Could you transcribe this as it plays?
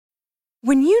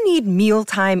When you need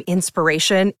mealtime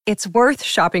inspiration, it's worth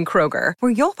shopping Kroger,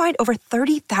 where you'll find over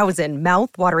 30,000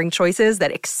 mouth-watering choices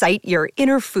that excite your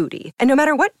inner foodie. And no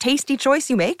matter what tasty choice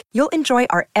you make, you'll enjoy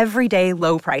our everyday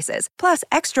low prices, plus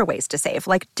extra ways to save,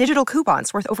 like digital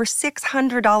coupons worth over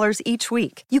 $600 each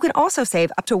week. You can also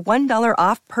save up to $1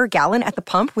 off per gallon at the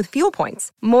pump with fuel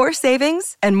points. More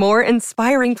savings and more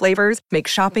inspiring flavors make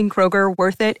shopping Kroger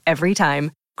worth it every time.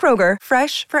 Kroger,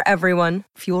 fresh for everyone.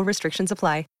 Fuel restrictions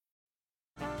apply.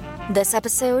 This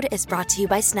episode is brought to you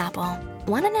by Snapple.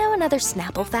 Want to know another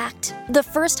Snapple fact? The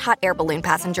first hot air balloon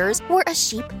passengers were a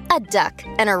sheep, a duck,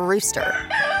 and a rooster.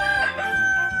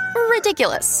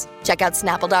 Ridiculous. Check out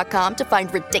Snapple.com to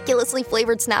find ridiculously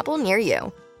flavored Snapple near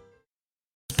you.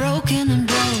 Broken and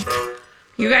broke.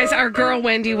 You guys, our girl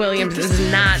Wendy Williams is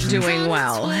not doing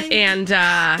well. And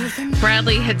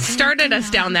Bradley had started us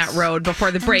down that road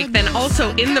before the break. Then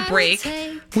also in the break,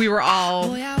 we were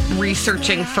all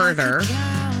researching further.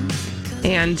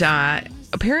 And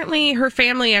apparently her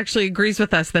family actually agrees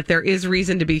with us that there is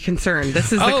reason to be concerned.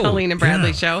 This is the Colleen and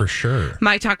Bradley show. For sure.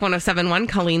 My Talk 1071,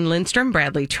 Colleen Lindstrom,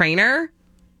 Bradley Trainer.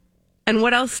 And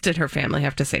what else did her family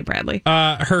have to say, Bradley?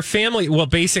 Her family, well,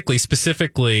 basically,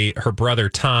 specifically her brother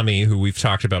Tommy, who we've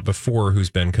talked about before, who's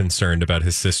been concerned about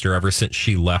his sister ever since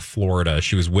she left Florida.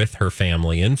 She was with her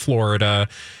family in Florida.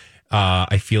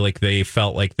 I feel like they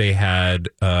felt like they had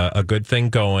a good thing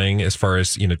going as far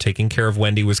as, taking care of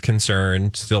Wendy was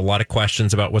concerned. Still a lot of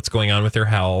questions about what's going on with her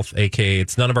health, aka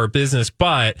it's none of our business.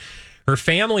 But her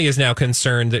family is now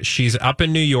concerned that she's up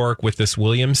in New York with this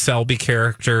William Selby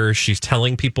character. She's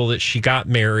telling people that she got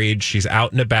married. She's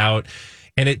out and about.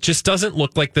 And it just doesn't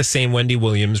look like the same Wendy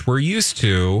Williams we're used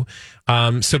to.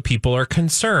 So people are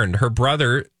concerned. Her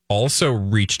brother also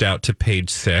reached out to Page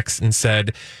Six and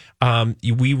said,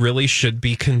 we really should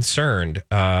be concerned,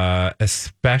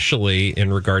 especially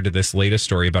in regard to this latest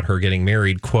story about her getting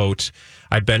married. Quote,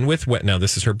 I've been with now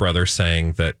this is her brother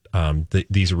saying that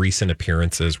these recent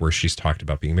appearances where she's talked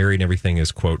about being married and everything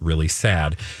is, quote, really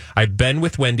sad. I've been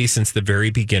with Wendy since the very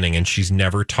beginning and she's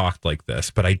never talked like this,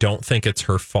 but I don't think it's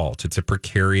her fault. It's a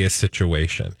precarious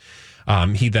situation.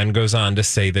 He then goes on to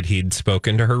say that he'd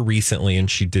spoken to her recently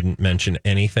and she didn't mention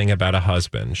anything about a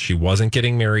husband. She wasn't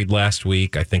getting married last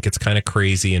week. I think it's kind of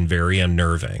crazy and very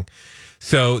unnerving.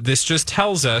 So this just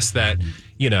tells us that,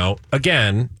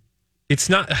 again, it's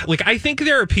not like, I think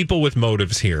there are people with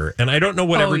motives here, and I don't know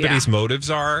what everybody's motives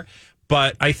are,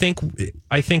 but I think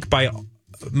by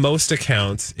most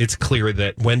accounts, it's clear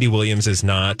that Wendy Williams is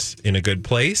not in a good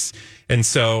place. And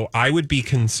so I would be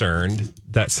concerned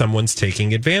that someone's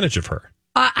taking advantage of her.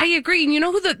 I agree. And you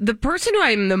know who the person who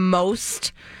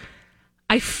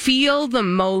I feel the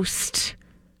most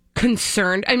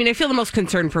concerned. I mean, I feel the most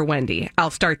concerned for Wendy.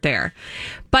 I'll start there.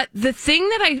 But the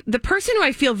person who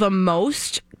I feel the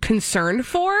most concerned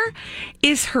for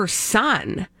is her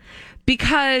son.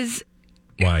 Because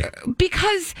why?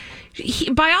 Because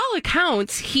by all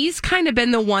accounts, he's kind of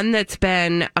been the one that's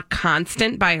been a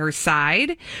constant by her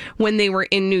side when they were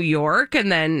in New York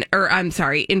in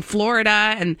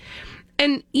Florida. And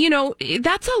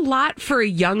that's a lot for a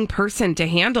young person to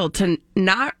handle, to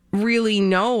not really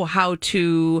know how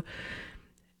to,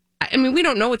 I mean, we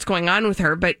don't know what's going on with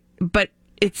her, but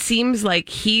it seems like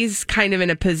he's kind of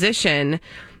in a position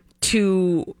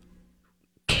to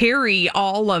carry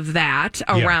all of that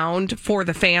around for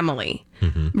the family.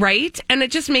 Mm-hmm. Right? And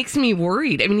it just makes me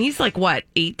worried. I mean, he's like, what,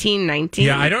 18, 19?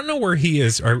 Yeah, I don't know where he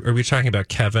is. Are we talking about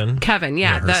Kevin? Kevin,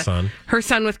 yeah. Her son. Her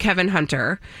son with Kevin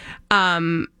Hunter.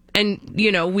 And,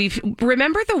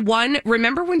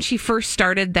 remember when she first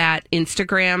started that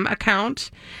Instagram account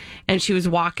and she was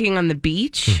walking on the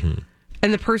beach? Mm-hmm.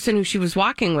 And the person who she was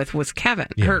walking with was Kevin,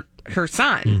 her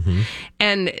son. Mm-hmm.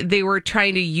 And they were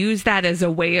trying to use that as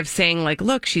a way of saying, like,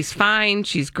 look, she's fine,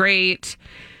 she's great.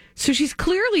 So she's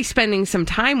clearly spending some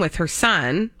time with her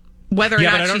son. Whether or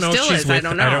not she still is, I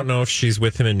don't know. I don't know if she's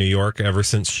with him in New York ever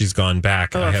since she's gone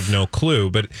back. Ugh. I have no clue.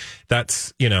 But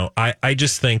that's, I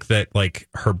just think that, like,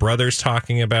 her brother's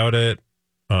talking about it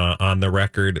on the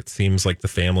record. It seems like the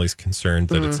family's concerned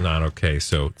that it's not okay.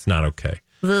 So it's not okay.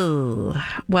 Ooh.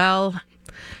 Well,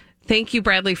 thank you,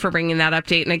 Bradley, for bringing that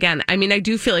update. And again, I mean, I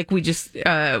do feel like we just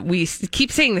we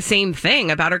keep saying the same thing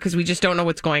about her because we just don't know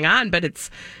what's going on, but it's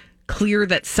clear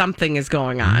that something is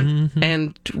going on,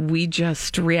 and we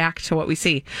just react to what we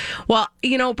see. Well,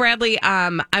 Bradley,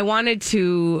 I wanted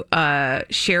to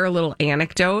share a little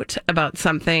anecdote about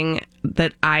something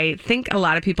that I think a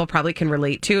lot of people probably can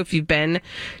relate to if you've been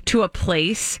to a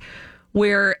place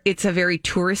where it's a very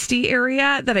touristy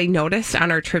area that I noticed on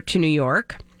our trip to New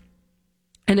York.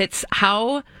 And it's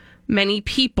how many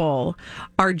people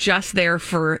are just there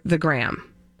for the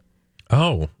gram.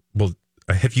 Oh, well,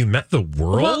 have you met the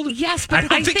world? Well, yes, but I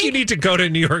don't think you need to go to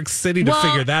New York City to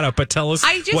figure that out, but tell us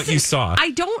what you saw.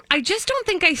 I just don't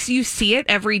think you see it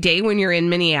every day when you're in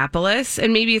Minneapolis.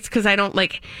 And maybe it's because I don't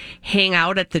like hang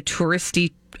out at the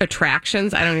touristy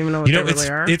attractions. I don't even know what they really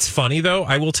are. It's funny though.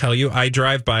 I will tell you, I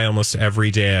drive by almost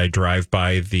every day. I drive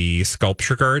by the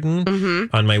sculpture garden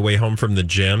on my way home from the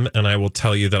gym, and I will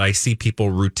tell you that I see people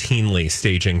routinely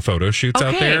staging photo shoots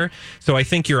out there. So I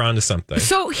think you're onto something.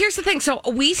 So here's the thing. So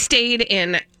we stayed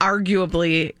in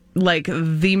arguably like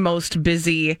the most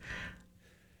busy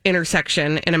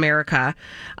intersection in America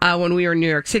when we were in New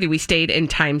York City. We stayed in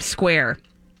Times Square,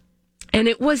 and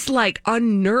it was like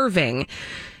unnerving.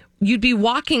 You'd be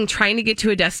walking, trying to get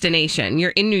to a destination. You're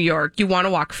in New York. You want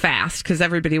to walk fast because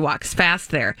everybody walks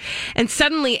fast there. And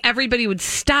suddenly everybody would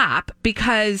stop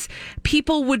because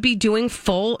people would be doing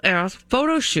full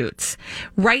photo shoots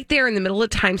right there in the middle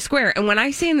of Times Square. And when I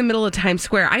say in the middle of Times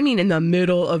Square, I mean in the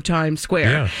middle of Times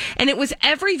Square. Yeah. And it was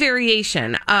every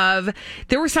variation of,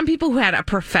 there were some people who had a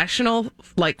professional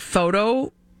like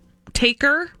photo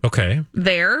taker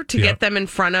there to get them in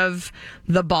front of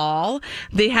the ball.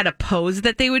 They had a pose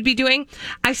that they would be doing.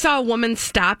 I saw a woman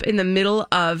stop in the middle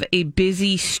of a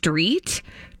busy street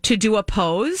to do a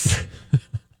pose.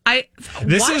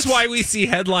 This is why we see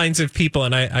headlines of people,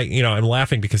 and I'm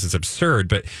laughing because it's absurd,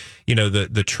 but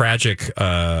the tragic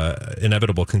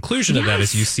inevitable conclusion of that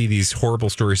is you see these horrible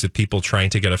stories of people trying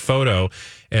to get a photo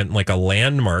and like a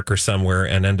landmark or somewhere,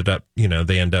 and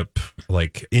they end up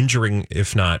like injuring,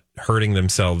 if not hurting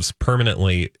themselves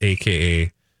permanently,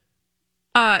 aka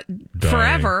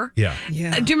forever. Yeah. Do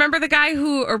you remember the guy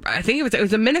who, or I think it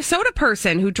was a Minnesota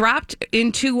person who dropped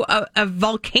into a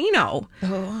volcano?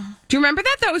 Oh. Do you remember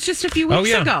that? That was just a few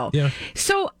weeks ago. Yeah.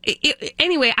 So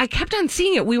anyway, I kept on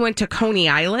seeing it. We went to Coney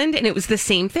Island, and it was the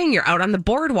same thing. You're out on the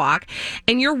boardwalk,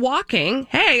 and you're walking.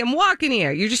 Hey, I'm walking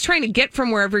here. You're just trying to get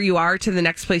from wherever you are to the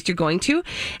next place you're going to,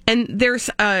 and there's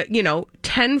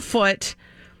 10-foot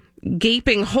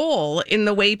gaping hole in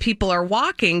the way people are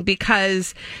walking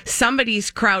because somebody's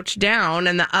crouched down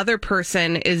and the other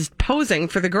person is posing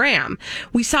for the gram.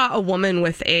 We saw a woman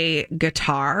with a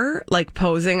guitar like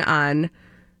posing on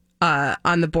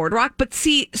the boardwalk, but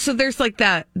see, so there's like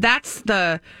that's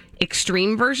the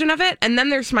extreme version of it, and then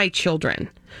there's my children,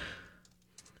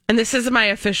 and this is my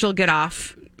official get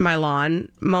off my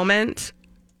lawn moment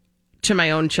to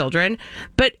my own children,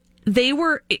 but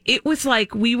it was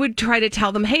like we would try to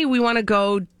tell them, hey, we want to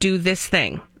go do this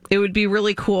thing. It would be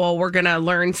really cool. We're going to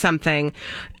learn something.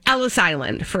 Ellis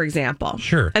Island, for example.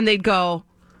 Sure. And they'd go,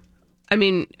 I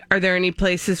mean, are there any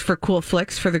places for cool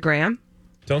flicks for the gram?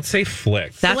 Don't say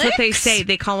flicks. That's what they say.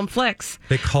 They call them flicks.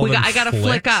 They call them I got to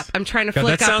flick up. I'm trying to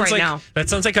flick up right now. That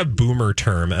sounds like a boomer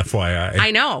term, FYI. I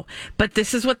know, but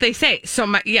this is what they say. So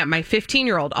my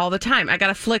 15-year-old all the time, I got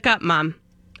to flick up, Mom.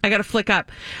 I got to flick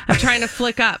up. I'm trying to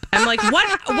flick up. I'm like,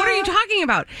 what are you talking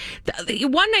about?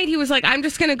 One night he was like, I'm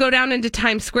just going to go down into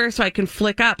Times Square so I can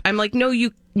flick up. I'm like, no,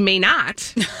 you may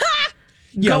not.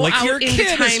 Yeah, like your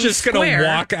kid is just going to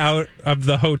walk out of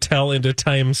the hotel into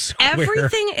Times Square.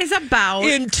 Everything is about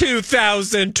in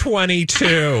 2022.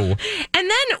 And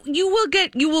then you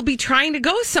will be trying to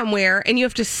go somewhere and you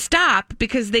have to stop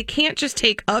because they can't just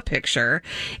take a picture.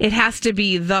 It has to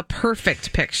be the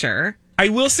perfect picture. I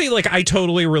will say, like, I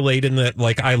totally relate in that,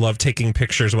 like, I love taking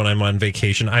pictures when I'm on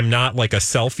vacation. I'm not like a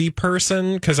selfie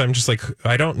person because I'm just like,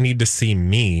 I don't need to see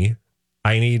me.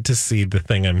 I need to see the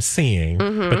thing I'm seeing.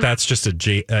 Mm-hmm. But that's just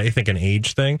I think an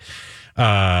age thing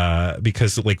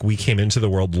because, like, we came into the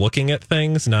world looking at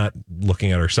things, not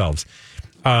looking at ourselves.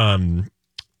 But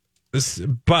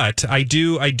I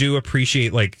do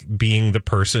appreciate, like, being the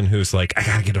person who's like, I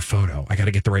got to get a photo. I got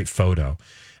to get the right photo.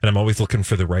 And I'm always looking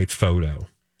for the right photo.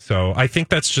 So I think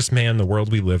that's just, the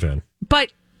world we live in.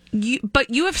 But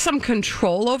you have some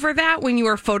control over that when you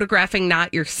are photographing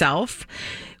not yourself.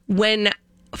 When,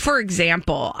 for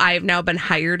example, I have now been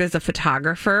hired as a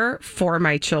photographer for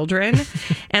my children,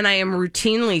 and I am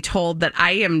routinely told that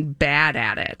I am bad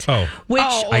at it. Which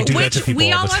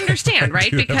we all understand,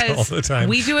 right? Because all the time.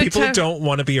 We do it. People don't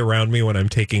want to be around me when I'm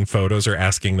taking photos or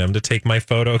asking them to take my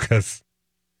photo because.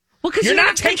 Well, because you're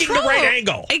not taking the right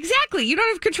angle. Exactly. You don't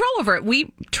have control over it.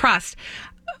 We trust.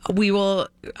 I will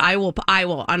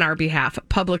on our behalf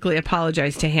publicly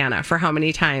apologize to Hannah for how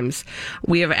many times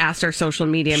we have asked our social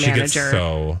media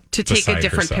manager to take a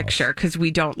different picture because we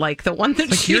don't like the one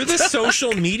that she you're the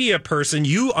social media person.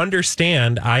 You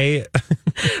understand.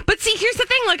 But see, here's the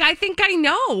thing. Like, I think I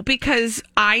know because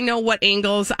I know what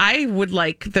angles I would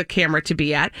like the camera to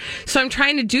be at. So I'm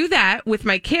trying to do that with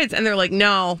my kids, and they're like,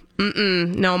 no,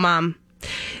 no, Mom.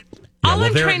 All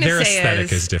I'm trying to their say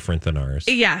aesthetic is different than ours.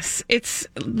 Yes, it's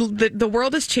the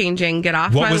world is changing. Get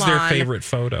off my lawn. What was their favorite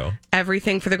photo?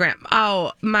 Everything for the gram.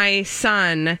 Oh, my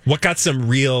son. What got some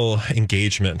real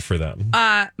engagement for them?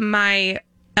 My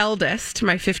eldest,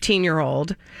 my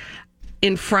 15-year-old,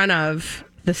 in front of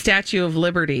the Statue of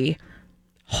Liberty,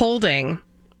 holding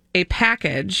a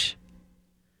package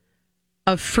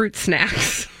of fruit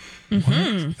snacks.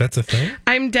 Mm-hmm. That's a thing?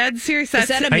 I'm dead serious. Is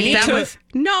that a meme?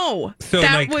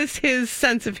 That was his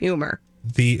sense of humor.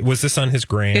 Was this on his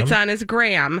gram? It's on his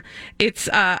gram. It's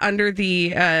under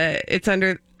and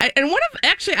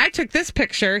I took this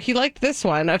picture. He liked this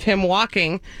one of him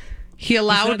walking. He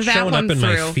allowed that showing one up in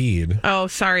through. my feed. Oh,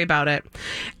 sorry about it.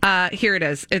 Here it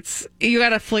is. It's you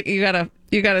gotta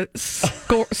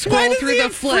scroll through the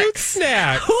flicks.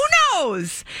 Snack. Who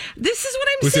knows? This is what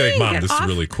I'm Was saying. he like, Mom, this is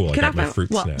really cool. I got my fruit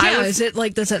snack. Yeah, is it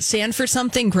like, does that stand for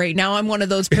something? Great. Now I'm one of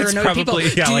those paranoid people.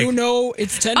 Do you know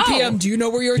it's 10 p.m.? Do you know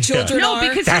where your children are? No,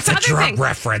 because that's a drug thing.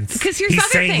 reference. Because here's he's other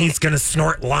saying thing. he's going to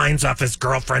snort lines off his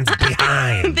girlfriend's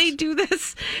behind. They do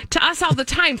this to us all the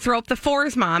time. Throw up the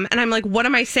fours, Mom. And I'm like, what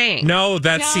am I saying? No,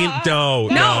 that seemed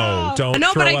don't No, throw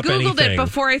but I up Googled anything. it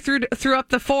before I threw up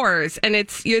the fours, and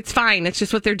it's fine. It's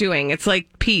just what they're doing. It's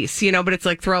like peace, but it's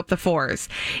like throw up the fours.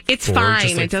 It's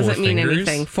fine. Like it doesn't mean fingers?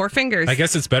 anything. 4 fingers. I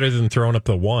guess it's better than throwing up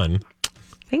the one.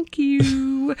 Thank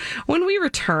you. When we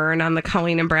return on the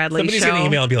Colleen and Bradley Somebody's show, going to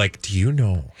email and be like, do you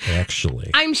know, actually,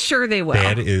 I'm sure they will.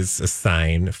 that is a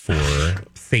sign for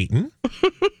Satan.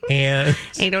 And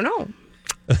I don't know.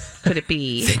 Could it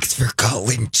be Thanks for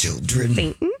calling, children.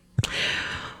 Satan?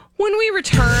 When we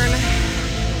return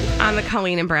on the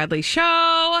Colleen and Bradley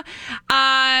show,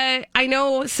 I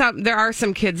know there are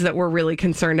some kids that we're really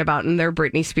concerned about, and they're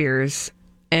Britney Spears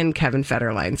and Kevin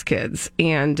Federline's kids.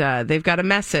 And they've got a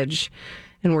message,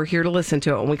 and we're here to listen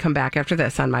to it when we come back after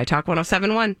this on My Talk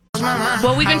 1071.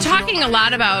 Well, we've been talking a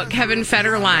lot about Kevin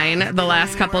Federline the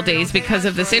last couple days because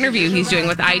of this interview he's doing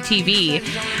with ITV.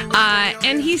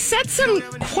 And he said some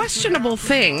questionable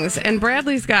things, and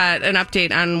Bradley's got an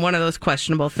update on one of those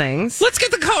questionable things. let's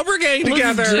get the Cobra Gang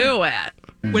together. Let's do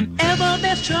it. Whenever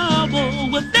there's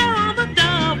trouble, we're there on the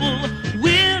double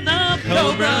with the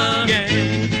Cobra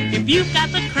Gang. If you've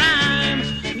got the crime,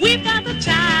 we've got the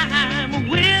time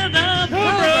with the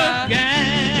Cobra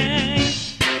Gang.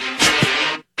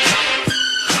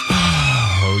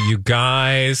 Oh, you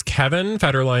guys, Kevin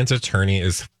Federline's attorney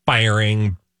is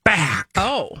firing back.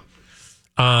 Oh.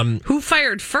 Who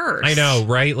fired first? I know,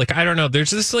 right? Like, I don't know. There's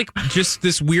this, just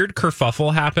this weird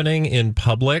kerfuffle happening in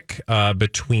public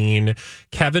between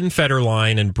Kevin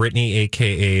Federline and Britney,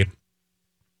 a.k.a.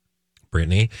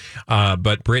 Britney.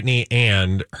 But Britney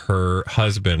and her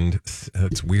husband,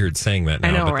 it's weird saying that now,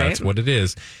 I know, but right? that's what it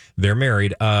is. They're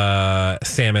married,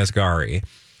 Sam Asghari.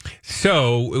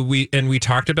 So we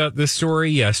talked about this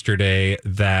story yesterday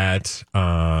that,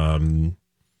 oh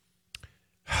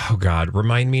God,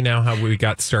 remind me now how we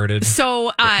got started.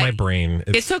 So my brain.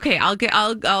 It's okay.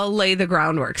 I'll lay the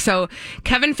groundwork. So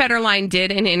Kevin Federline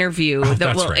did an interview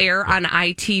that will air on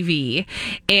ITV,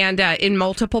 and in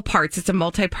multiple parts. It's a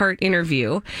multi-part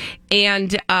interview,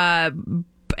 and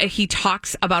he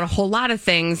talks about a whole lot of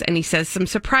things, and he says some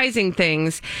surprising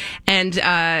things. And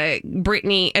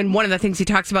Britney, and one of the things he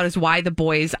talks about is why the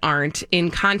boys aren't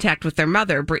in contact with their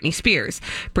mother, Britney Spears.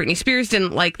 Britney Spears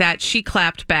didn't like that. She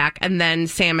clapped back, and then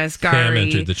Sam Asghari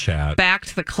entered the chat,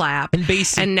 backed the clap,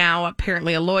 and now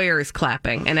apparently a lawyer is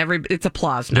clapping, and it's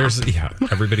applause now.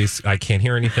 Everybody's. I can't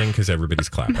hear anything because everybody's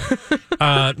clapping.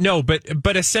 No,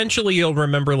 but essentially, you'll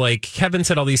remember, like, Kevin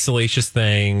said all these salacious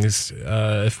things.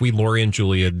 If we Lori and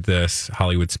Julia this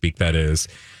Hollywood speak, that is,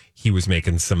 he was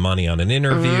making some money on an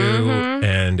interview,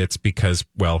 and it's because,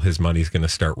 well, his money's going to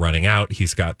start running out.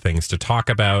 He's got things to talk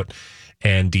about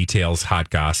and details, hot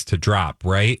goss to drop,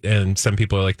 right? And some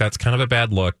people are like, that's kind of a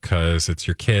bad look because it's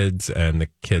your kids and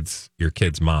your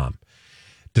kid's mom,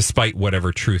 despite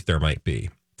whatever truth there might be.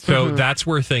 So that's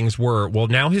where things were. Well,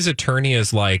 now his attorney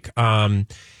is like,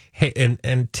 hey,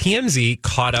 and TMZ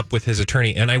caught up with his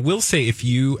attorney. And I will say, if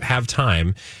you have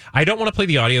time, I don't want to play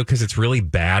the audio because it's really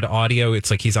bad audio.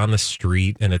 It's like he's on the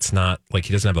street and it's not like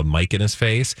he doesn't have a mic in his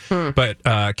face. But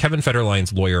Kevin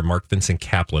Federline's lawyer, Mark Vincent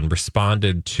Kaplan,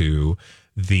 responded to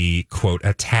the, quote,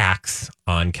 attacks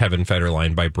on Kevin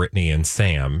Federline by Britney and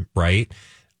Sam, right?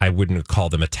 I wouldn't call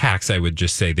them attacks. I would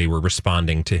just say they were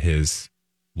responding to his,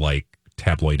 like,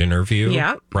 tabloid interview,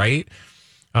 right?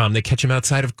 They catch him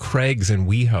outside of Craig's in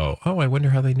WeHo. Oh, I wonder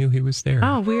how they knew he was there.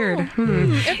 Oh, weird.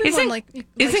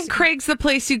 Isn't Craig's the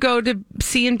place you go to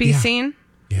see and be seen?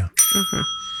 Yeah.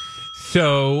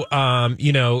 So,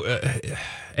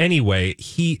 anyway,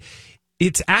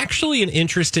 it's actually an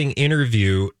interesting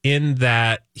interview in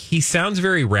that he sounds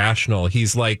very rational.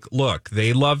 He's like, look,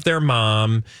 they love their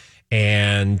mom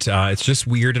and it's just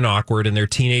weird and awkward and they're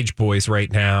teenage boys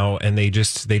right now and they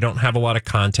don't have a lot of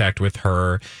contact with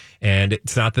her. And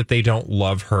it's not that they don't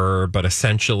love her, but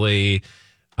essentially,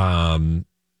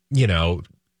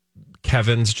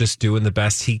 Kevin's just doing the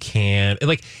best he can.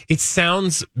 Like, it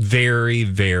sounds very,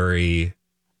 very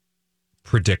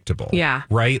predictable. Yeah.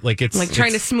 Right? Like, it's like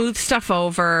trying to smooth stuff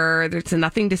over. There's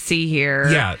nothing to see here.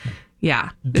 Yeah. Yeah.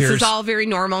 This is all very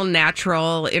normal,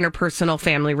 natural, interpersonal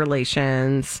family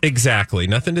relations. Exactly.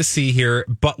 Nothing to see here.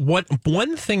 But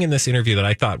one thing in this interview that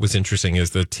I thought was interesting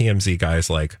is the TMZ guy's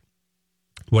like,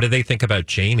 what do they think about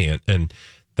Jamie? And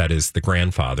that is the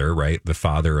grandfather, right? The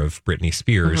father of Britney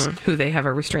Spears. Who they have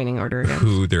a restraining order against.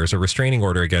 Who there's a restraining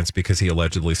order against because he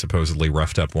allegedly, supposedly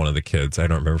roughed up one of the kids. I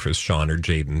don't remember if it was Sean or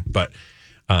Jaden, but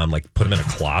like put him in a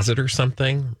closet or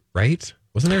something, right?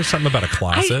 Wasn't there something about a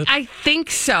closet? I think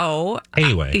so.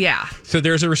 Anyway. Yeah. So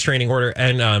there's a restraining order.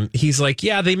 And he's like,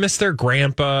 yeah, they miss their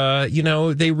grandpa.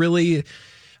 They really...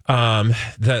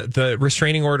 the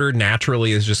restraining order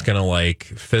naturally is just going to like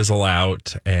fizzle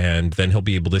out and then he'll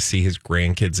be able to see his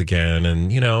grandkids again.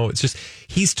 And, it's just,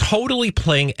 he's totally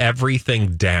playing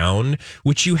everything down,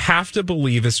 which you have to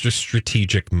believe is just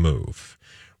strategic move,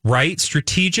 right?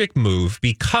 Strategic move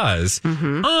because,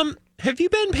 have you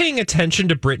been paying attention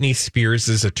to Britney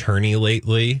Spears' attorney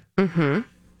lately? Mm-hmm.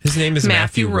 His name is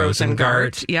Matthew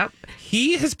Rosengart. Yep.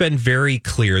 He has been very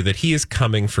clear that he is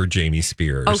coming for Jamie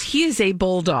Spears. Oh, he is a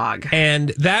bulldog. And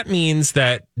that means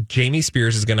that Jamie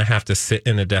Spears is going to have to sit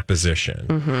in a deposition.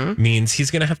 Mm-hmm. Means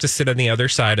he's going to have to sit on the other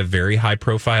side of very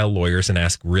high-profile lawyers and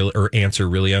answer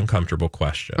really uncomfortable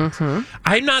questions. Mm-hmm.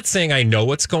 I'm not saying I know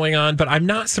what's going on, but I'm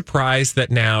not surprised that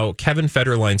now Kevin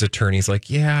Federline's attorney's like,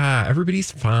 yeah,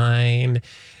 everybody's fine.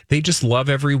 They just love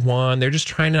everyone. They're just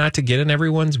trying not to get in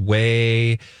everyone's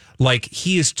way. Like,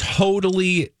 he is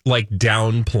totally like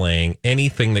downplaying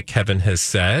anything that Kevin has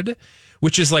said,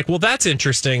 which is like, well, that's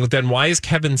interesting. Then why is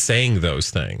Kevin saying those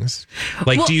things?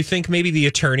 Like, do you think maybe the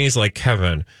attorney's like,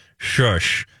 Kevin,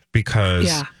 shush,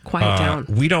 because quiet down.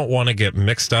 We don't want to get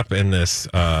mixed up in this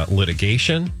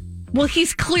litigation? Well,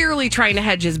 he's clearly trying to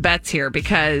hedge his bets here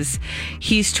because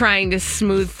he's trying to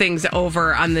smooth things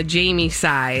over on the Jamie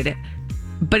side.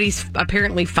 But he's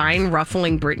apparently fine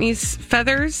ruffling Britney's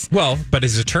feathers. Well, but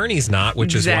his attorney's not,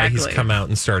 which is why he's come out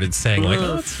and started saying, like,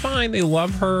 oh, it's fine. They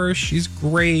love her. She's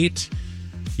great.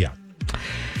 Yeah.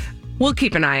 We'll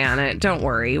keep an eye on it. Don't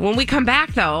worry. When we come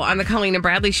back, though, on the Colleen and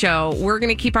Bradley Show, we're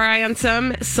going to keep our eye on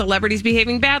some celebrities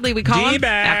behaving badly, we call them,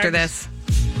 after this.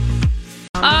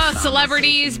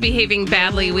 Celebrities behaving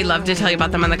badly. We love to tell you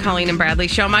about them on the Colleen and Bradley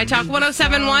Show. My Talk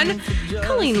 107.1.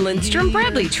 Colleen Lindstrom,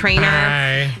 Bradley Trainer.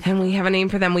 Hi. And we have a name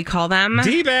for them. We call them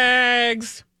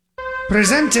D-Bags.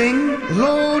 Presenting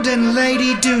Lord and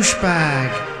Lady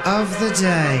Douchebag of the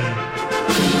Day.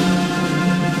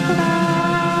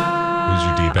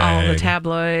 All the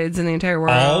tabloids in the entire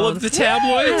world. All of the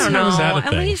tabloids? I don't know. How is that a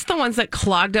thing? At least the ones that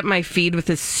clogged up my feed with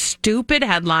this stupid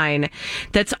headline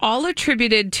that's all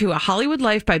attributed to a Hollywood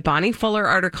Life by Bonnie Fuller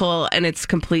article, and it's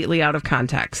completely out of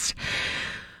context.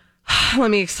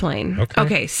 Let me explain.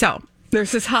 Okay, so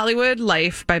there's this Hollywood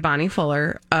Life by Bonnie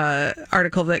Fuller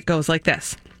article that goes like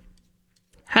this.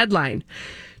 Headline: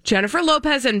 Jennifer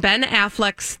Lopez and Ben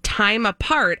Affleck's time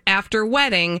apart after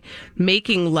wedding,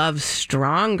 making love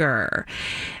stronger.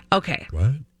 Okay.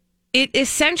 What? It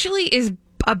essentially is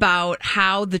about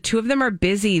how the two of them are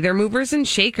busy. They're movers and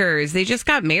shakers. They just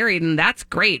got married, and that's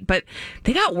great, but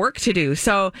they got work to do.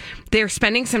 So they're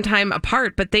spending some time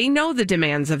apart, but they know the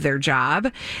demands of their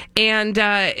job, and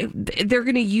they're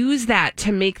going to use that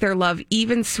to make their love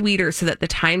even sweeter so that the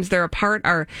times they're apart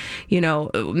are,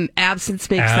 absence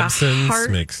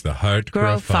makes the heart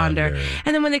grow fonder.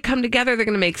 And then when they come together, they're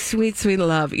going to make sweet, sweet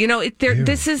love.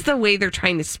 This is the way they're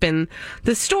trying to spin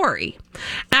the story.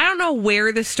 I don't know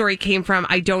where this story came from.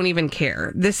 I don't even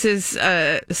care. This is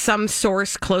some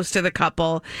source close to the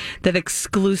couple that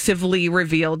exclusively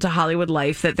revealed to Hollywood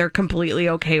Life that they're completely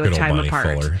okay with time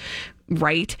apart. Fuller.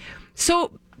 Right?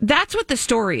 So that's what the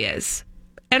story is.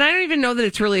 And I don't even know that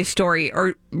it's really a story,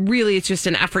 or really it's just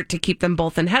an effort to keep them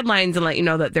both in headlines and let you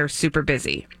know that they're super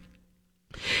busy.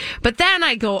 But then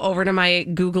I go over to my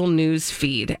Google News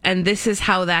feed, and this is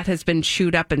how that has been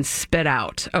chewed up and spit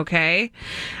out, okay?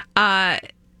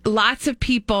 Lots of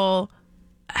people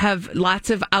lots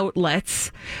of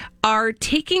outlets are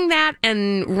taking that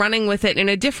and running with it in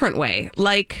a different way,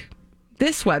 like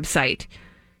this website,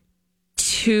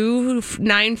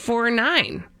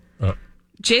 2949.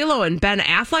 J-Lo and Ben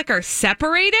Affleck are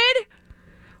separated?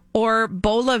 Or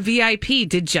Bola VIP.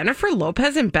 Did Jennifer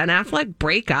Lopez and Ben Affleck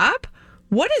break up?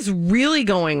 What is really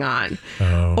going on?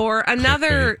 Or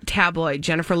another tabloid,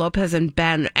 Jennifer Lopez and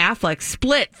Ben Affleck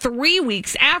split 3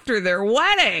 weeks after their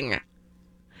wedding.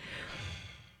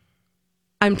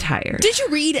 I'm tired. Did you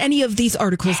read any of these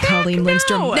articles, Colleen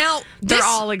Lindstrom? Now, they're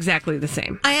all exactly the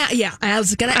same. I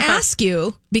was going to ask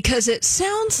you, because it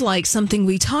sounds like something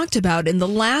we talked about in the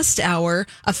last hour,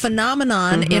 a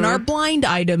phenomenon in our blind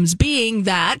items being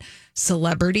that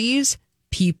celebrities,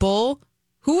 people,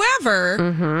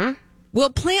 whoever will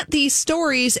plant these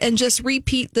stories and just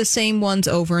repeat the same ones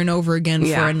over and over again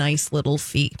for a nice little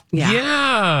fee.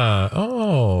 Yeah.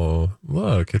 Oh,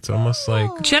 look, it's almost like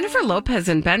Jennifer Lopez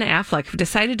and Ben Affleck have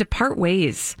decided to part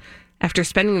ways after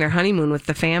spending their honeymoon with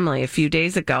the family a few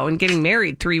days ago and getting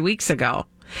married 3 weeks ago.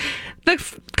 The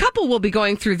couple will be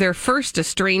going through their first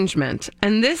estrangement,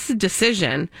 and this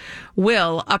decision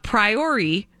will, a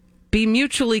priori, be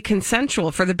mutually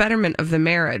consensual for the betterment of the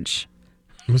marriage.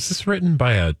 Was this written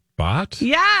by a bot?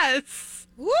 Yes.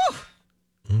 Woo!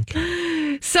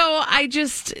 Okay. So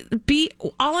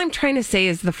all I'm trying to say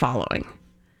is the following.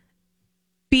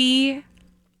 Be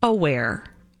aware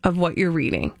of what you're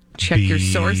reading. Check your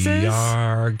sources. Be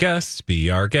our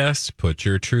guest. Put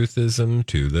your truthism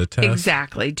to the test.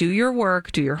 Exactly. Do your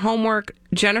work. Do your homework.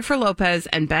 Jennifer Lopez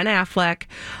and Ben Affleck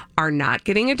are not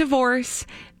getting a divorce.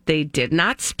 They did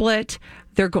not split.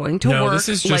 They're going to work this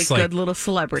is just like good little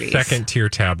celebrities. Second-tier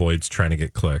tabloids trying to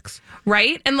get clicks.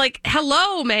 Right? And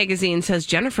Hello magazine says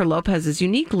Jennifer Lopez's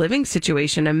unique living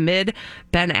situation amid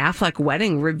Ben Affleck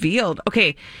wedding revealed.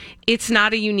 Okay, it's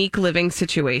not a unique living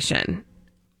situation,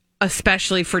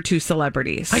 especially for two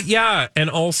celebrities. And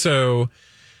also,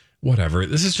 whatever.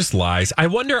 This is just lies. I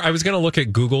wonder, I was going to look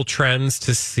at Google Trends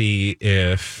to see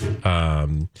if,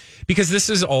 because this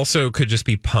is also could just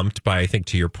be pumped by, I think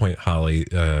to your point, Holly,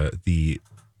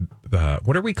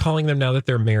 what are we calling them now that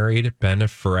they're married?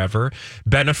 Beneforever,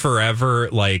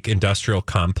 like industrial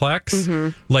complex,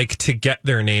 like to get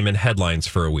their name in headlines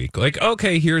for a week. Like,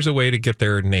 okay, here's a way to get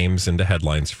their names into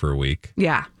headlines for a week.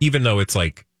 Yeah. Even though it's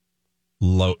like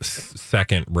low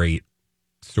second rate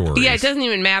stories. Yeah, it doesn't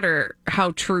even matter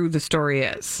how true the story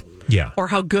is. Yeah. Or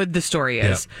how good the story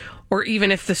is. Yeah. Or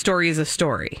even if the story is a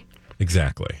story.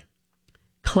 Exactly.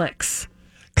 Clicks.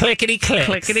 Clickety clicks.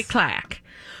 Clickety clack.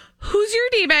 Who's your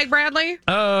D-bag, Bradley?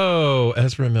 Oh,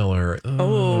 Ezra Miller.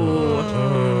 Oh.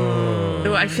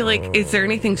 I feel like, is there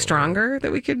anything stronger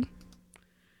that we could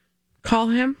call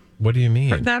him? What do you mean?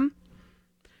 For them?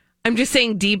 I'm just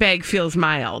saying D-bag feels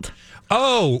mild.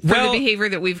 Oh, for the behavior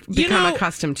that we've become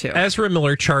accustomed to. Ezra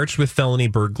Miller charged with felony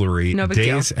burglary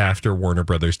days after Warner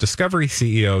Brothers Discovery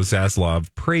CEO Zaslav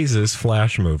praises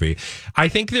Flash movie. I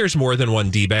think there's more than one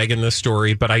D-bag in this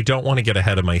story, but I don't want to get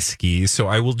ahead of my skis, so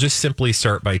I will just simply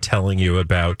start by telling you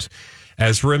about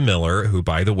Ezra Miller, who,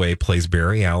 by the way, plays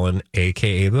Barry Allen,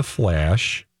 a.k.a. The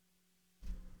Flash,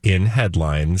 in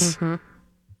headlines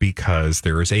because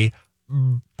there is a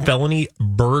felony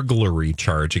burglary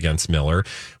charge against Miller,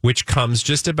 which comes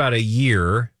just about a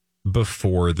year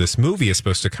before this movie is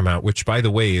supposed to come out, which, by the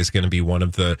way, is going to be one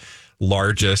of the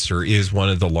largest, or is one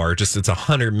of the largest. It's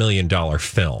 $100 million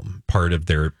film, part of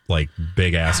their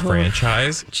big ass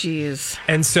franchise. Jeez.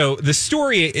 And so the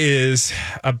story is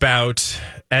about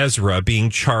Ezra being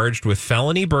charged with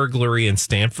felony burglary in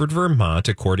Stamford, Vermont,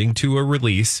 according to a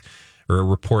report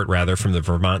from the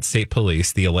Vermont State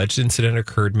Police. The alleged incident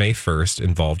occurred May 1st,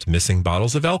 involved missing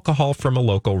bottles of alcohol from a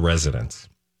local residence.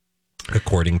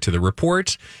 According to the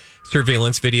report,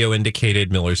 surveillance video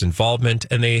indicated Miller's involvement,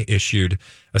 and they issued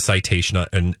a citation.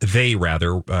 Ezra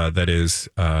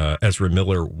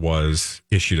Miller was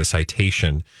issued a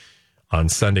citation on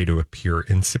Sunday to appear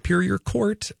in Superior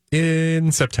Court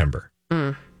in September.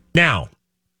 Now,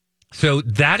 so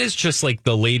that is just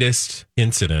the latest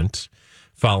incident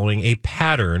following a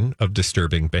pattern of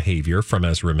disturbing behavior from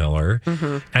Ezra Miller.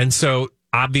 And so,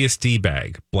 obvious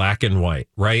D-bag, black and white,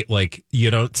 right?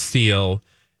 You don't steal,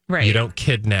 right? You don't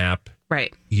kidnap,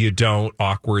 right? You don't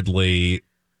awkwardly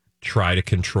try to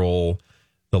control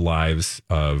the lives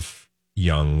of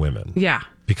young women. Yeah.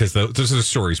 Because those are the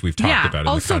stories we've talked about.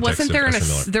 Also, wasn't there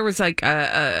there was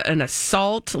an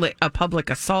assault, a public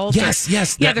assault? Yes.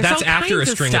 Yeah, that's after a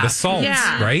string of assaults,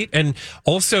 right? And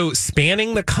also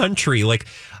spanning the country.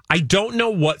 I don't know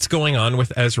what's going on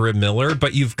with Ezra Miller,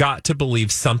 but you've got to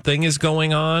believe something is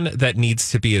going on that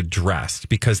needs to be addressed,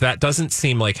 because that doesn't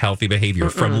seem like healthy behavior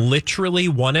from literally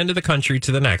one end of the country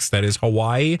to the next. That is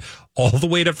Hawaii all the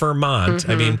way to Vermont.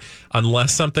 I mean,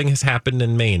 unless something has happened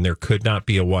in Maine, there could not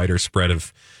be a wider spread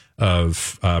of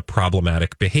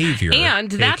problematic behavior. And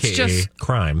that's AKA just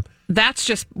crime. That's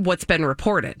just what's been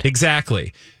reported.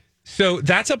 Exactly. So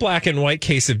that's a black and white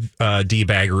case of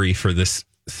debaggery for this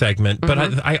segment. But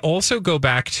I also go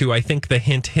back to, I think, the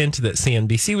hint that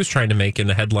CNBC was trying to make in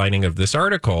the headlining of this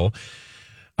article.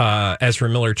 Ezra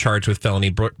Miller charged with felony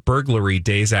burglary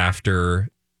days after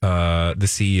the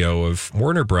CEO of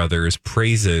Warner Brothers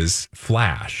praises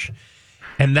Flash.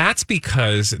 And that's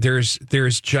because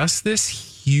there's just this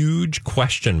huge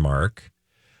question mark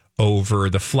over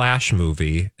the Flash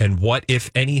movie and what, if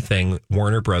anything,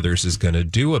 Warner Brothers is going to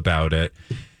do about it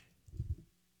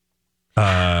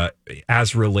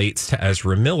as relates to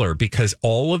Ezra Miller, because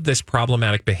all of this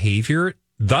problematic behavior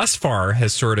thus far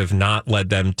has sort of not led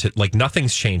them to, like,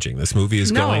 nothing's changing. This movie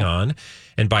is going on,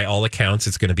 and by all accounts,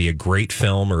 it's going to be a great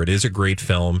film, or it is a great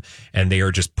film, and they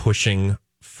are just pushing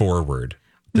forward.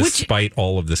 Despite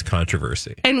all of this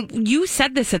controversy. And you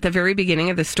said this at the very beginning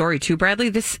of the story too,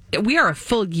 Bradley. We are a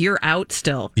full year out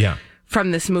still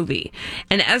from this movie.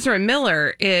 And Ezra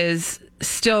Miller is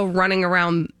still running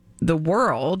around the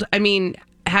world. I mean,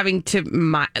 having to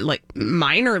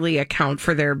minorly account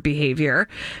for their behavior,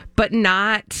 but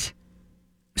not.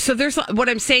 So what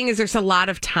I'm saying is there's a lot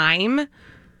of time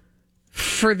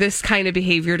for this kind of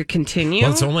behavior to continue.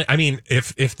 Well, it's only, I mean,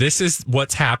 if this is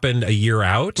what's happened a year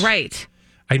out. Right.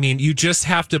 I mean, you just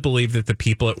have to believe that the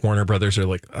people at Warner Brothers are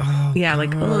like, oh, yeah,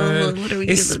 like, oh, what are we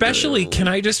especially,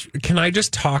 gonna do? can I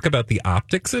just talk about the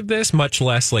optics of this, much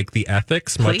less like the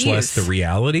ethics, much less the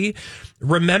reality?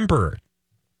 Remember,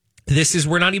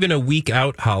 we're not even a week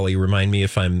out, Holly. Remind me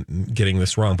if I'm getting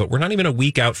this wrong, but we're not even a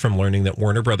week out from learning that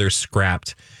Warner Brothers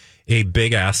scrapped a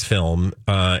big ass film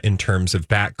in terms of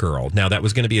Batgirl. Now, that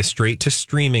was going to be a straight to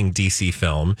streaming DC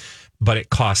film, but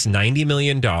it cost $90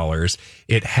 million.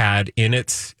 It had in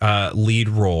its lead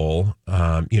role,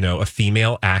 a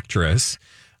female actress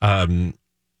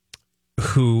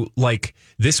who, like,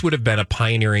 this would have been a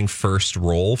pioneering first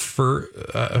role for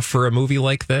a movie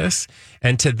like this.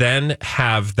 And to then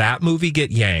have that movie get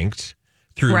yanked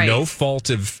through no fault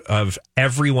of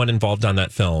everyone involved on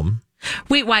that film.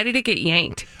 Wait, why did it get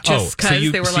yanked? Just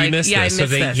because they were like, I missed this.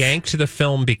 They yanked the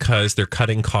film because they're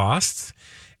cutting costs.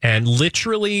 And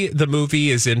literally, the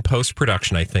movie is in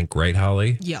post-production, I think, right,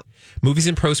 Holly? Yep. Movie's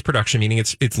in post-production, meaning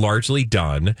it's largely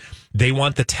done. They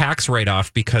want the tax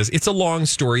write-off because it's a long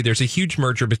story. There's a huge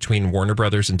merger between Warner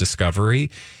Brothers and Discovery,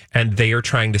 and they are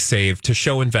trying to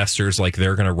show investors like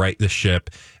they're going to right the ship,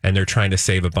 and they're trying to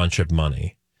save a bunch of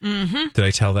money. Mm-hmm. Did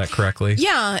I tell that correctly?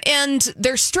 Yeah, and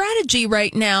their strategy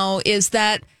right now is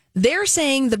that they're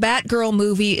saying the Batgirl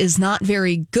movie is not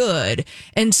very good.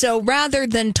 And so rather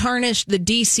than tarnish the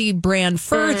DC brand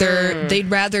further,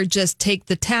 they'd rather just take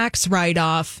the tax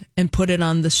write-off and put it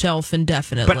on the shelf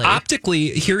indefinitely. But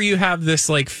optically, here you have this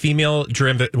like female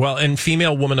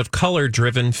woman of color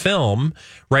driven film,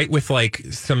 right? With like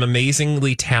some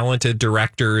amazingly talented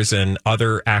directors and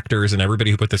other actors and everybody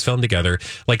who put this film together.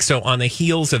 Like, so on the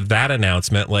heels of that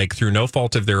announcement, like through no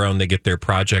fault of their own, they get their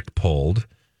project pulled.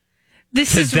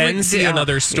 See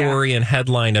another story and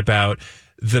headline about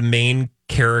the main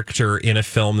character in a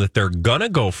film that they're gonna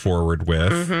go forward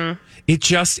with. Mm-hmm.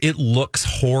 It looks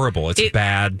horrible. It's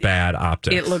bad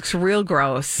optics. It looks real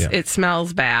gross. Yeah. It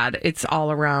smells bad. It's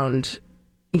all around.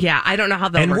 Yeah, I don't know how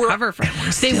they'll recover from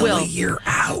it. They will. A year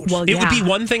out. Well, it would be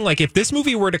one thing, like if this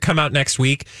movie were to come out next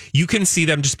week, you can see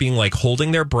them just being like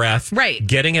holding their breath, right,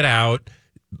 getting it out,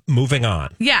 moving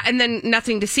on. Yeah, and then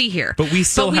nothing to see here. But we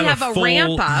still have a full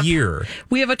ramp up. Year.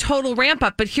 We have a total ramp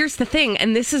up. But here's the thing,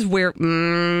 and this is where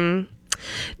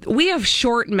we have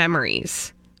short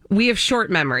memories.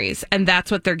 And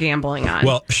that's what they're gambling on.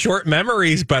 Well, short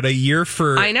memories, but a year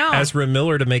for Ezra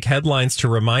Miller to make headlines to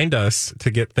remind us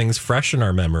to get things fresh in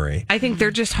our memory. I think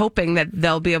they're just hoping that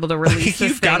they'll be able to release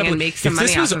this thing and make some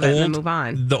money off of it and move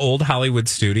on. The old Hollywood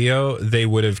studio, they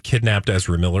would have kidnapped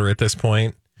Ezra Miller at this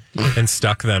point and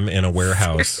stuck them in a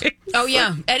warehouse. Oh,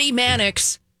 yeah. Eddie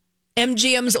Mannix,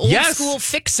 MGM's old school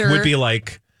fixer, would be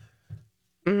like,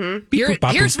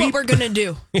 here's what we're going to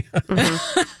do.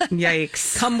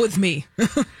 Yikes. Come with me.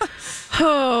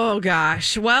 Oh,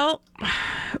 gosh. Well,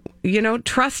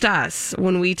 trust us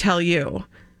when we tell you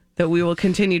that we will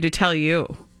continue to tell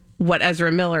you what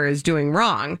Ezra Miller is doing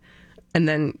wrong, and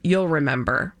then you'll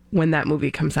remember when that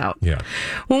movie comes out. Yeah.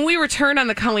 When we return on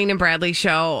the Colleen and Bradley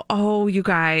show, you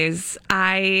guys,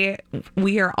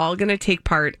 we are all going to take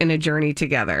part in a journey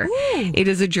together. Ooh. It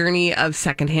is a journey of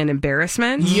secondhand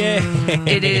embarrassment. Yeah.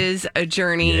 It is a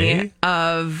journey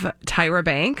of Tyra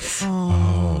Banks.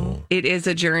 Oh. It is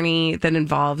a journey that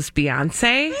involves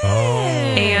Beyonce. Oh.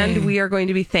 And we are going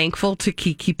to be thankful to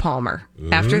Keke Palmer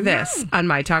after this on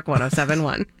My Talk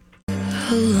 107.1.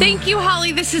 Thank you,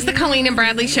 Holly. This is the Colleen and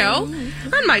Bradley show.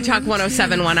 On My Talk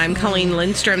 107.1, I'm Colleen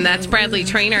Lindstrom. That's Bradley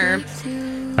Trainer.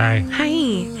 Hi.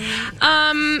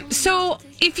 Hi. So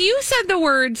if you said the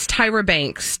words Tyra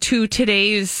Banks to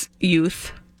today's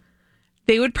youth,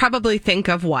 they would probably think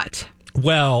of what?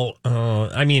 Well,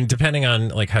 I mean, depending on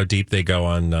like how deep they go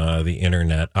on the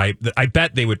internet, I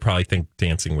bet they would probably think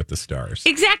Dancing with the Stars.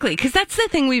 Exactly, because that's the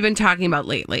thing we've been talking about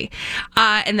lately.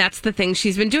 And that's the thing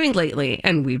she's been doing lately,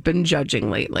 and we've been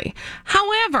judging lately.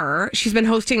 However, she's been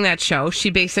hosting that show. She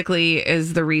basically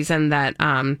is the reason that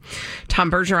Tom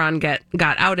Bergeron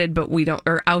got outed, but we don't,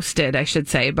 or ousted, I should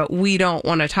say, but we don't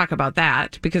want to talk about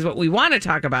that, because what we want to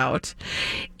talk about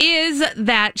is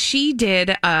that she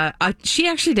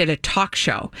actually did a talk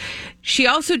show. She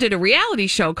also did a reality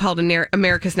show called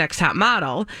America's Next Top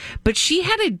Model, but she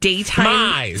had a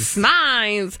daytime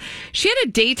Smize. She had a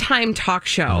daytime talk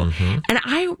show, and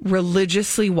I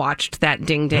religiously watched that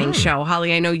Ding Dang show.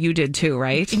 Holly, I know you did too,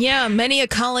 right? Yeah, many a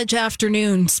college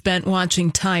afternoon spent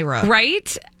watching Tyra.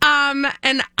 Right?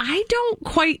 And I don't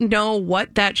quite know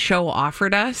what that show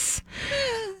offered us,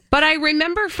 but I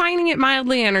remember finding it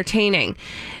mildly entertaining.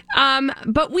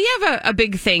 But we have a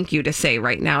big thank you to say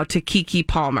right now to Keke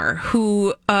Palmer,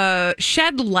 who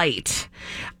shed light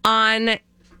on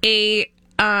a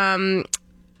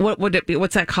what would it be?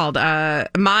 What's that called? A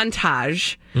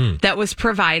montage that was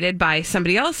provided by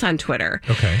somebody else on Twitter.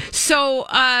 Okay. So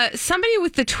somebody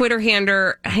with the Twitter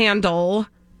handle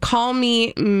Call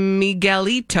Me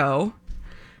Miguelito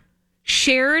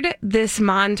shared this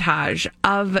montage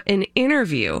of an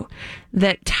interview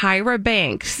that Tyra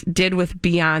Banks did with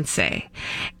Beyonce.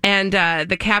 And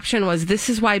the caption was, "This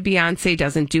is why Beyonce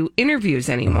doesn't do interviews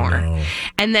anymore." Oh, no.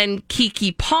 And then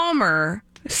Keke Palmer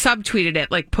subtweeted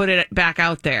it, like put it back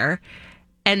out there.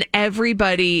 And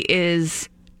everybody is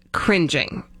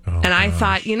cringing. And I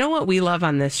thought, you know what we love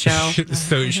on this show?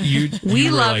 So you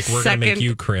were like, we're going to make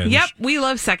you cringe. Yep, we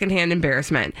love secondhand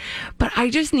embarrassment. But I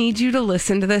just need you to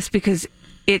listen to this because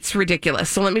it's ridiculous.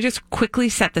 So let me just quickly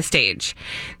set the stage.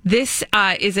 This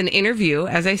is an interview,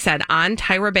 as I said, on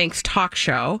Tyra Banks' talk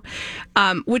show,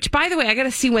 which, by the way, I got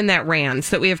to see when that ran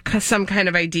so that we have some kind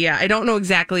of idea. I don't know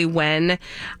exactly when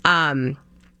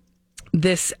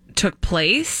this took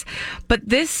place, but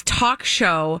this talk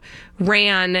show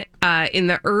ran in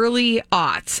the early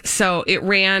aughts. So it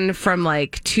ran from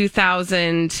like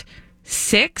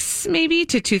 2006 maybe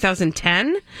to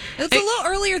 2010. It's a little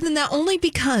earlier than that, only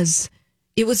because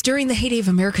it was during the heyday of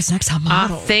America's Next Top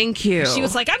Model. Thank you. She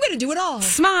was like, I'm going to do it all.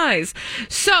 Smize.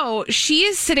 So she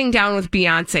is sitting down with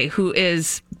Beyonce, who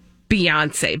is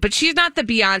Beyonce, but she's not the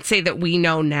Beyonce that we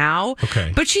know now.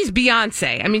 Okay. But she's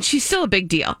Beyonce. I mean, she's still a big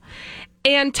deal.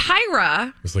 And Tyra...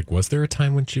 I was like, was there a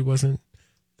time when she wasn't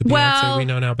the Beyonce we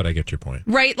know now? But I get your point.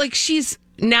 Right. Like she's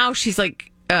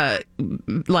like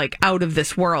out of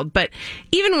this world. But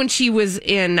even when she was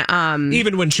in...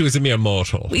 even when she was a mere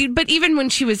mortal. But even when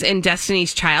she was in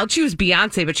Destiny's Child, she was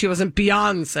Beyonce, but she wasn't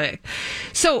Beyonce.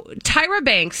 So Tyra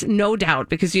Banks, no doubt,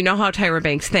 because you know how Tyra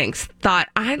Banks thinks, thought,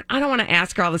 I don't want to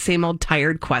ask her all the same old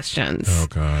tired questions. Oh,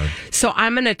 God. So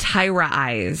I'm going to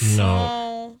Tyra-ize. No.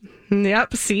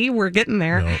 Yep, see, we're getting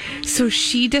there. No. So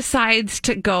she decides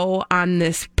to go on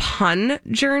this pun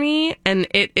journey, and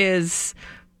it is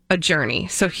a journey.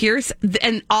 So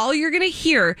and all you're going to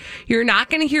hear, you're not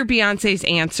going to hear Beyonce's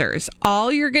answers.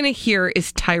 All you're going to hear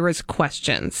is Tyra's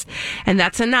questions. And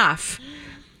that's enough.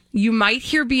 You might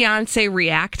hear Beyonce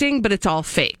reacting, but it's all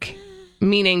fake,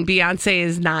 meaning Beyonce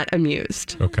is not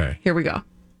amused. Okay. Here we go.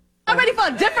 I'm ready for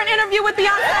a different interview with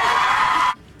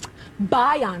Beyonce.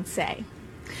 Beyonce.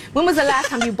 When was the last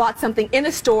time you bought something in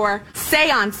a store?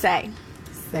 Seance.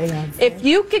 If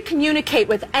you could communicate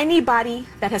with anybody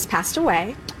that has passed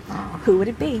away, who would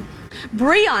it be?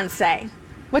 Beyonce.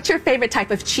 What's your favorite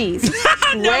type of cheese?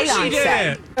 No, she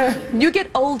didn't. You get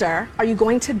older, are you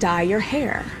going to dye your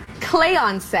hair?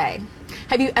 Clayonce.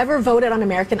 Have you ever voted on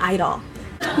American Idol?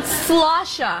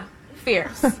 Slosha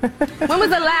Fierce. When was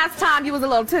the last time you was a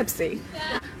little tipsy?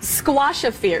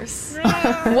 Squasha Fierce.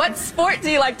 What sport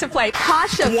do you like to play?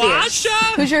 Pasha Fierce.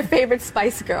 Who's your favorite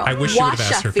Spice Girl? I wish you would have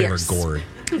asked her Fierce. favorite gourd.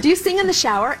 Do you sing in the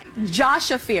shower?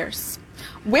 Josha Fierce.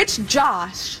 Which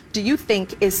Josh do you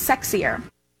think is sexier?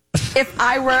 If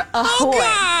I were a whore.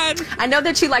 God. I know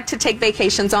that you like to take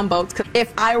vacations on boats.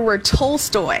 If I were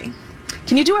Tolstoy.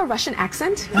 Can you do a Russian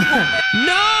accent? No!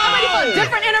 I'm ready for a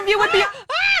different interview with the...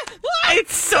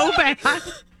 It's so bad.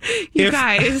 You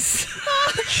guys.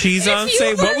 Cheese on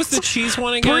say. What was the cheese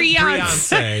one again?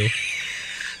 Beyonce.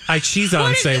 Cheese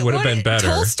on say would have been better.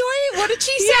 Tolstoy? What did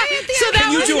she say at the end?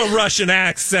 Can you do a Russian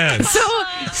accent? So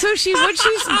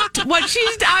what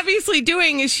she's obviously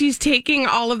doing is she's taking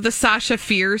all of the Sasha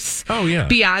Fierce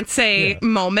Beyonce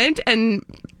moment and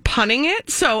punning it.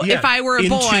 So if I were a into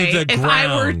boy, the if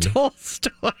I were ground.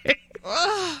 Tolstoy. You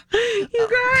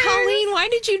guys, Colleen, why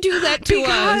did you do that to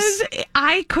us? Because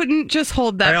I couldn't just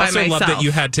hold that I by also myself. love that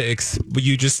you had to.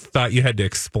 You just thought you had to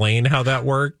explain how that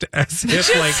worked, as if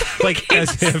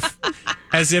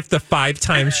as if the 5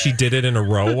 times she did it in a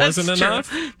row wasn't That's true.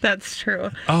 enough. That's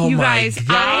true. Oh you my guys,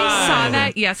 God. I saw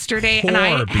that yesterday, and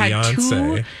I Poor had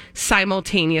Beyonce. 2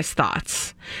 simultaneous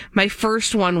thoughts. My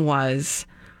first one was,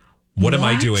 What am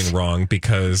I doing wrong?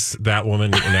 Because that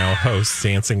woman now hosts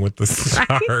Dancing with the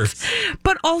Stars.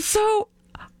 but also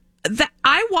that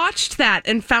I watched that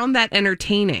and found that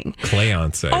entertaining.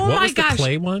 Clayonce. Oh what my was gosh. the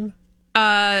Clay one?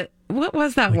 What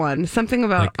was that one? Something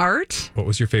about art? What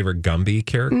was your favorite Gumby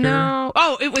character? No.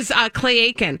 Oh, it was Clay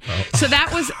Aiken. So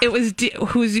that was, it was,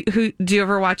 who, do you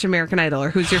ever watch American Idol,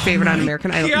 or who's your favorite on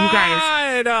American Idol?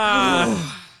 God. You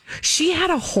guys. She had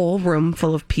a whole room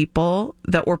full of people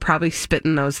that were probably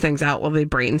spitting those things out while they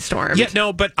brainstormed. Yeah,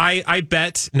 no, but I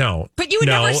bet no. But you would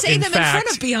never say them in front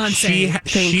of Beyonce.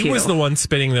 She was the one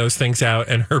spitting those things out,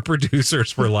 and her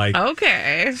producers were like,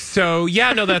 okay. So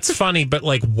yeah, no, that's funny, but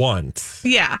like once.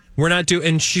 Yeah. We're not doing,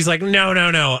 and she's like,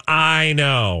 no, I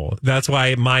know. That's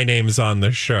why my name's on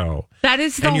the show. That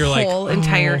is the and you're whole like,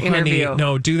 entire honey, interview.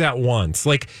 no, do that once.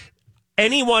 Like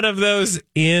any one of those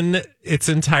in its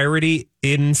entirety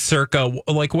in circa,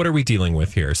 like, what are we dealing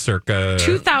with here? Circa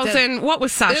 2000, what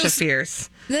was Sasha Fierce?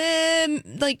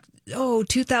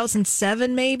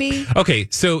 2007 maybe. Okay,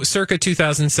 so circa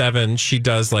 2007, she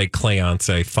does like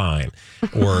Clayonce, fine,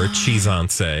 or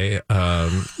Cheesonce.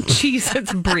 Jeez,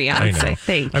 it's I know. Beyonce.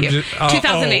 Thank I'm you. just-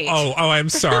 2008. I'm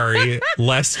sorry.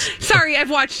 Sorry,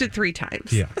 I've watched it 3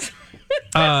 times. Yeah.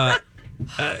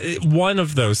 One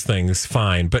of those things,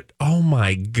 fine, but oh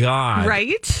my God.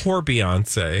 Right? Poor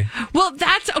Beyonce. Well,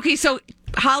 that's okay. So,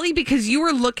 Holly, because you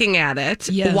were looking at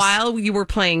it while you were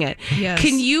playing it,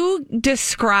 can you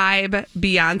describe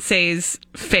Beyonce's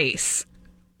face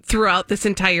throughout this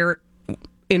entire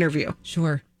interview?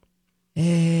 Sure.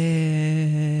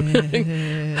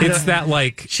 It's that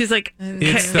like she's like,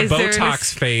 it's the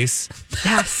Botox face.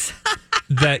 Yes.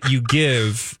 That you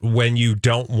give when you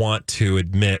don't want to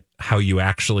admit how you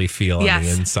actually feel on the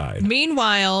inside.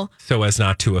 Meanwhile, so as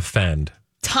not to offend.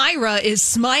 Tyra is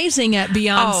smizing at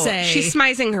Beyonce. Oh, she's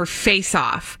smizing her face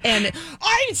off. And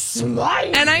I'm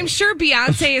smizing. And I'm sure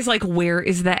Beyonce is like, where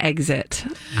is the exit?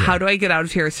 How do I get out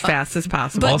of here as fast as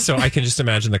possible? Also, I can just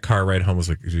imagine the car ride home was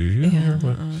like, do you hear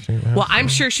what she has? Well, I'm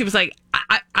sure she was like,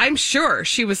 I'm sure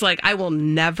she was like, I will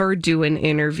never do an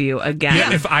interview again.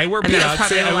 Yeah, if I were And that was Beyonce,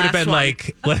 probably the I would have last been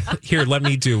one. like, here, let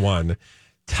me do one.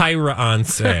 Tyra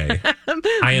Once. I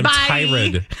am Bye.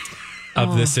 tired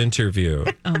of this interview.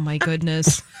 Oh my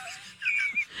goodness.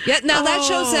 Yeah, now that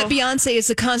shows that Beyonce is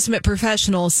a consummate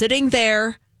professional, sitting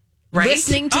there,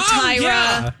 listening to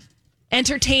Tyra,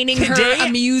 entertaining her,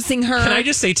 amusing her. Can I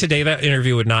just say today that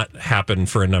interview would not happen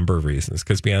for a number of reasons,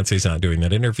 because Beyonce's not doing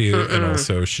that interview and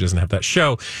also she doesn't have that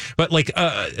show. But like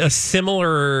a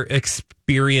similar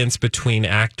experience between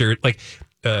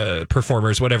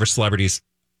performers, whatever, celebrities.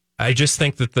 I just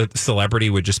think that the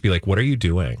celebrity would just be like, what are you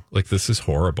doing? Like, this is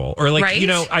horrible. Or like, Right? you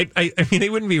know, I mean,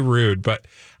 they wouldn't be rude, but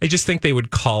I just think they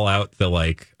would call out the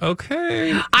like,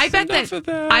 okay. I bet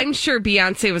that I'm sure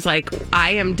Beyonce was like, I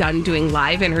am done doing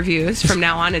live interviews. From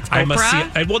now on, it's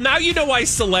Oprah. Well, now you know why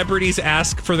celebrities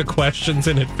ask for the questions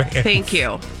in advance. Thank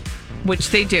you. Which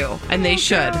they do, and they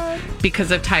should, because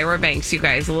of Tyra Banks, you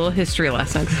guys. A little history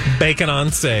lesson. Bacon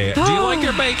on say. Do you like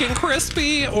your bacon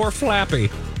crispy or flappy?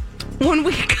 When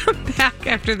we come back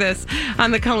after this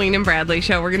on the Colleen and Bradley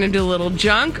Show, we're going to do a little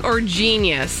junk or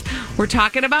genius. We're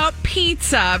talking about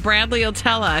pizza. Bradley will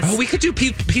tell us. Oh, we could do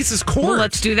pizza's court. Well,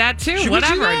 let's do that too. Should we do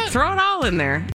Whatever. that? Throw it all in there.